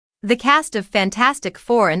The cast of Fantastic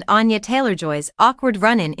Four and Anya Taylor-Joy's awkward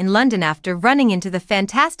run-in in London after running into the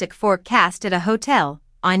Fantastic Four cast at a hotel.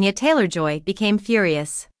 Anya Taylor-Joy became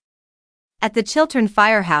furious. At the Chiltern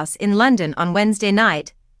Firehouse in London on Wednesday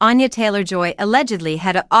night, Anya Taylor-Joy allegedly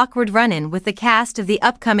had an awkward run-in with the cast of the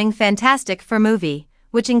upcoming Fantastic Four movie,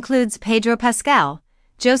 which includes Pedro Pascal,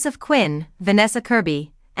 Joseph Quinn, Vanessa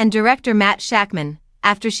Kirby, and director Matt Shakman.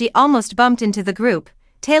 After she almost bumped into the group,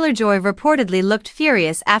 Taylor-Joy reportedly looked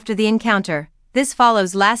furious after the encounter. This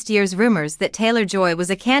follows last year's rumors that Taylor-Joy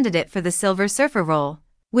was a candidate for the Silver Surfer role,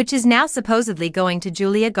 which is now supposedly going to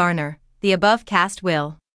Julia Garner. The above cast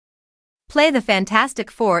will play the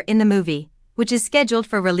Fantastic Four in the movie, which is scheduled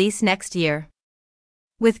for release next year.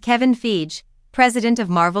 With Kevin Feige, president of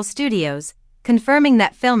Marvel Studios, confirming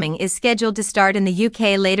that filming is scheduled to start in the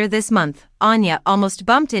UK later this month, Anya almost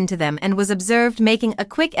bumped into them and was observed making a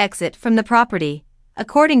quick exit from the property.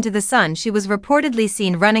 According to The Sun, she was reportedly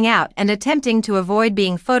seen running out and attempting to avoid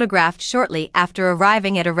being photographed shortly after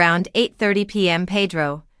arriving at around 8:30 p.m.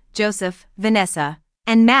 Pedro, Joseph, Vanessa,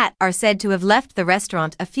 and Matt are said to have left the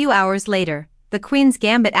restaurant a few hours later. The Queen's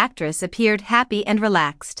Gambit actress appeared happy and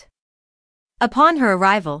relaxed upon her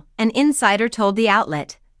arrival, an insider told the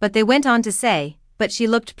outlet, but they went on to say, but she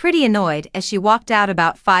looked pretty annoyed as she walked out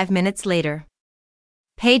about 5 minutes later.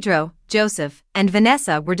 Pedro, Joseph, and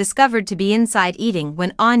Vanessa were discovered to be inside eating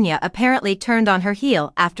when Anya apparently turned on her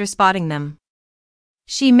heel after spotting them.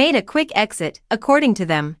 She made a quick exit, according to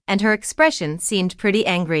them, and her expression seemed pretty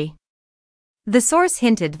angry. The source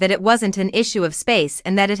hinted that it wasn't an issue of space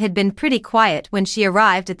and that it had been pretty quiet when she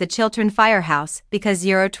arrived at the Chiltern Firehouse because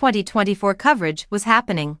Euro 2024 coverage was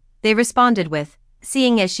happening. They responded with,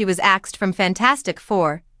 seeing as she was axed from Fantastic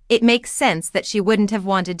Four, it makes sense that she wouldn't have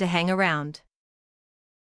wanted to hang around.